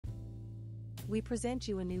we present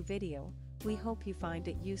you a new video. We hope you find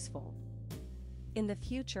it useful. In the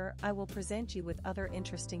future, I will present you with other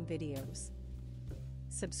interesting videos.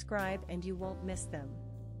 Subscribe and you won't miss them.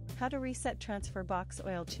 How to reset transfer box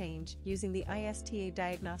oil change using the ISTA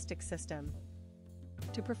diagnostic system.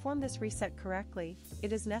 To perform this reset correctly,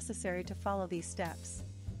 it is necessary to follow these steps.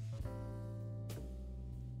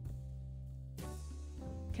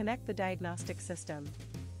 Connect the diagnostic system.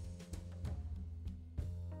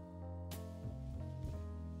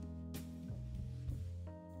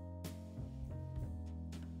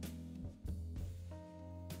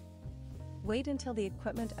 Wait until the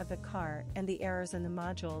equipment of the car and the errors in the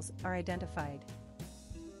modules are identified.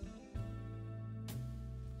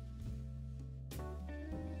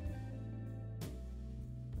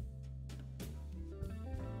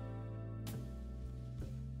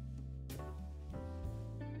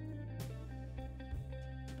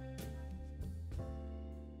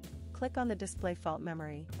 Click on the display fault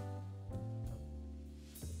memory.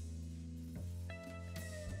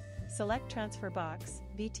 Select transfer box,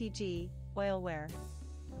 VTG, oil wear.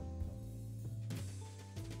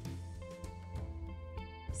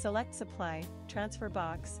 Select supply, transfer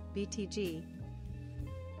box, VTG.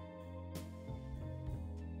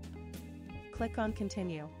 Click on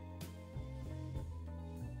continue.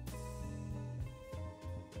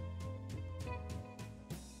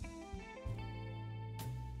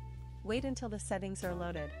 Wait until the settings are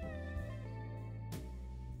loaded.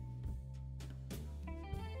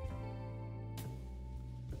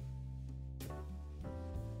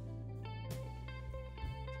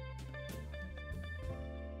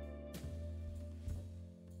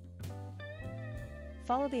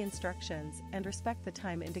 Follow the instructions and respect the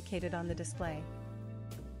time indicated on the display.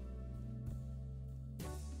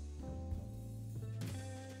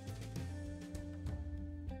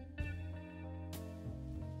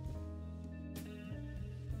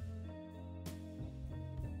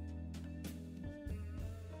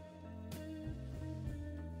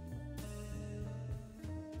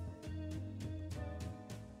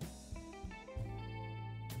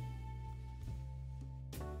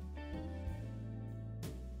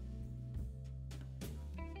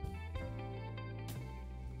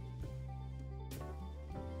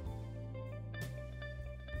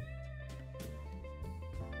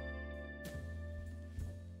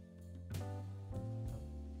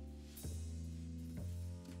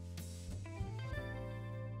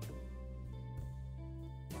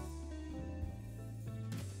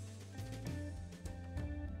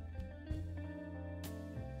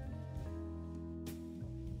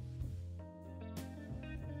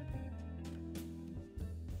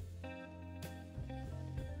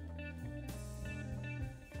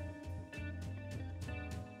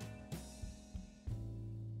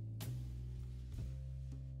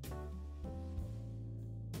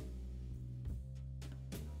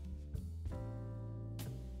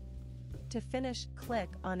 To finish, click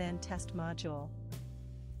on End Test Module.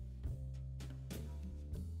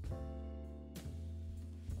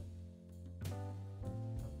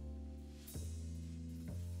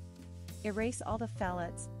 Erase all the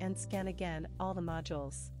pallets and scan again all the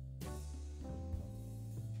modules.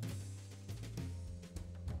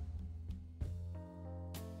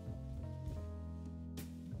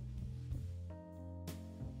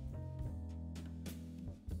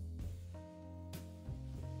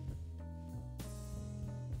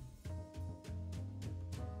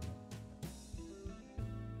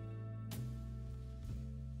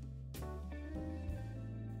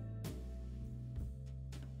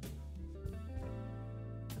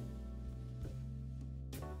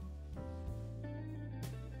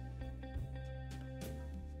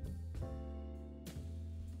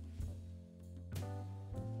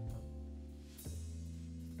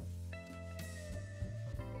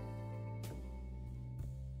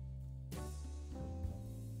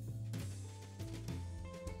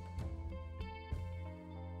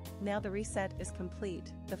 Now the reset is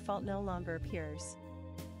complete, the fault no longer appears.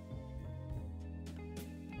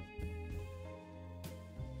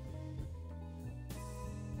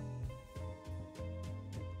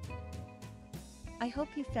 I hope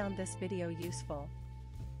you found this video useful.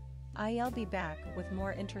 I'll be back with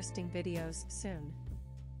more interesting videos soon.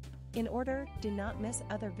 In order, do not miss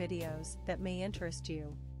other videos that may interest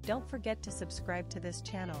you. Don't forget to subscribe to this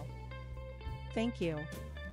channel. Thank you.